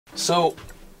So,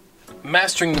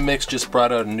 Mastering the Mix just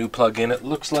brought out a new plugin. It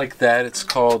looks like that. It's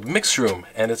called MixRoom,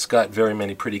 and it's got very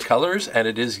many pretty colors, and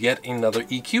it is yet another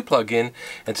EQ plugin.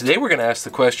 And today we're going to ask the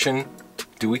question,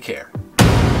 do we care?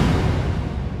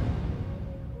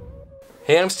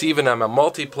 Hey, I'm Steve, and I'm a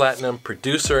multi-platinum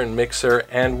producer and mixer,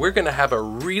 and we're going to have a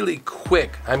really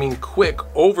quick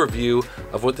overview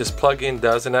of what this plugin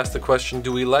does and ask the question,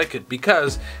 do we like it?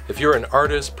 Because if you're an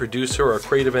artist, producer, or a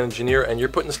creative engineer and you're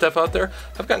putting stuff out there,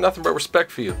 I've got nothing but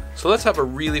respect for you. So let's have a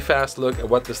really fast look at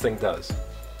what this thing does.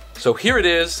 So here it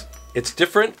is. It's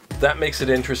different. That makes it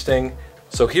interesting.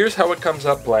 So here's how it comes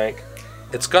up blank.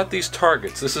 It's got these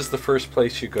targets. This is the first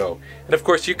place you go. And of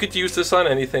course you could use this on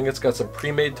anything. It's got some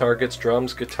pre-made targets,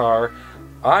 drums, guitar.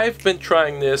 I've been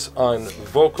trying this on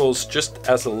vocals just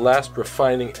as a last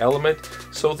refining element.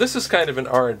 So this is kind of an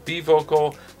R&B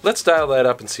vocal. Let's dial that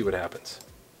up and see what happens.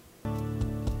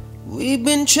 We've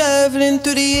been traveling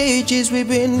through the ages, we've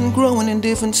been growing in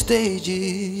different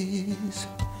stages,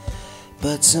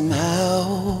 but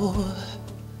somehow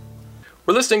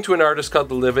we're listening to an artist called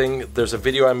The Living. There's a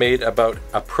video I made about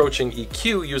approaching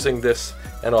EQ using this,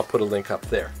 and I'll put a link up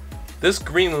there. This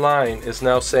green line is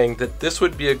now saying that this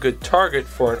would be a good target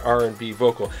for an R&B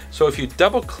vocal. So if you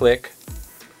double click,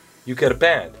 you get a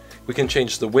band. We can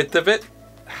change the width of it,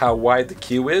 how wide the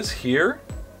Q is here.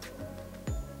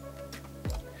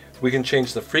 We can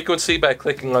change the frequency by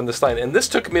clicking on this line. And this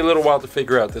took me a little while to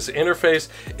figure out. This interface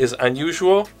is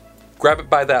unusual. Grab it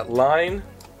by that line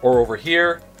or over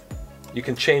here. You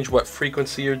can change what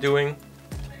frequency you're doing,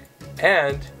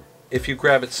 and if you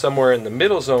grab it somewhere in the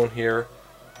middle zone here,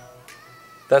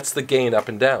 that's the gain up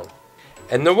and down.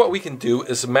 And then what we can do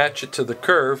is match it to the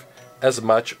curve as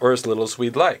much or as little as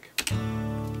we'd like.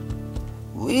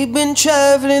 We've been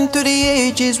traveling through the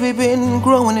ages, we've been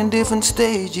growing in different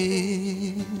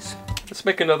stages. Let's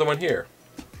make another one here.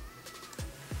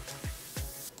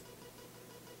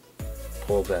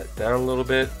 Pull that down a little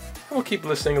bit. We'll keep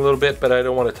listening a little bit, but I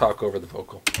don't want to talk over the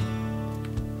vocal.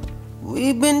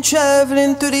 We've been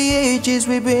traveling through the ages,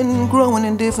 we've been growing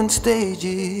in different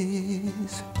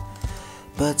stages,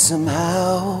 but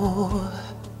somehow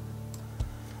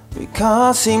we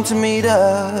can't seem to meet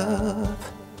up.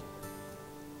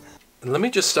 And let me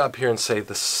just stop here and say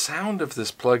the sound of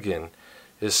this plugin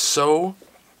is so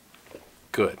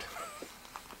good.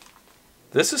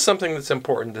 This is something that's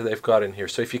important that they've got in here.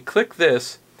 So if you click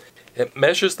this, it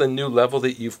measures the new level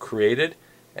that you've created,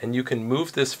 and you can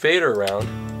move this fader around.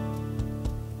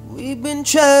 We've been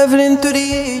traveling through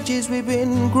the ages, we've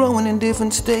been growing in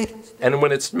different states. And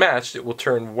when it's matched, it will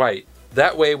turn white.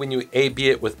 That way, when you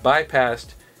A/B it with bypassed,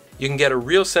 you can get a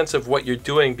real sense of what you're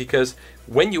doing, because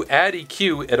when you add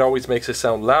EQ, it always makes it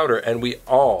sound louder, and we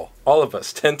all of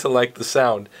us tend to like the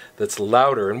sound that's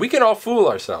louder, and we can all fool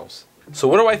ourselves. So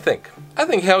what do I think? I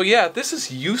think, hell yeah, this is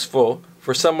useful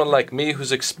for someone like me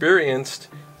who's experienced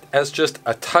as just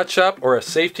a touch-up or a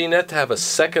safety net to have a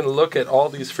second look at all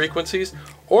these frequencies,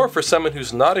 or for someone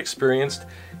who's not experienced,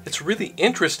 it's really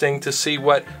interesting to see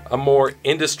what a more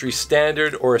industry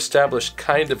standard or established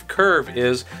kind of curve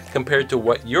is compared to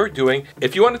what you're doing.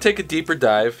 If you want to take a deeper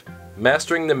dive,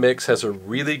 Mastering the Mix has a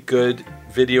really good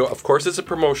video. Of course it's a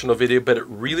promotional video, but it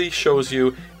really shows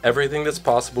you everything that's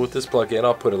possible with this plugin.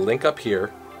 I'll put a link up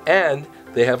here, and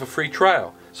they have a free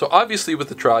trial. So obviously with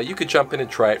the trial, you could jump in and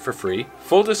try it for free.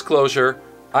 Full disclosure,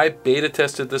 I beta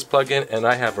tested this plugin and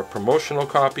I have a promotional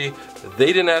copy.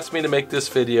 They didn't ask me to make this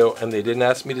video, and they didn't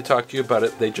ask me to talk to you about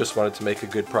it. They just wanted to make a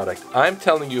good product. I'm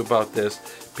telling you about this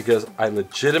because I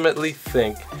legitimately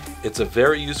think it's a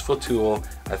very useful tool.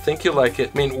 I think you'll like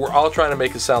it. I mean, we're all trying to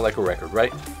make it sound like a record,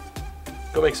 right?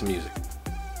 Go make some music.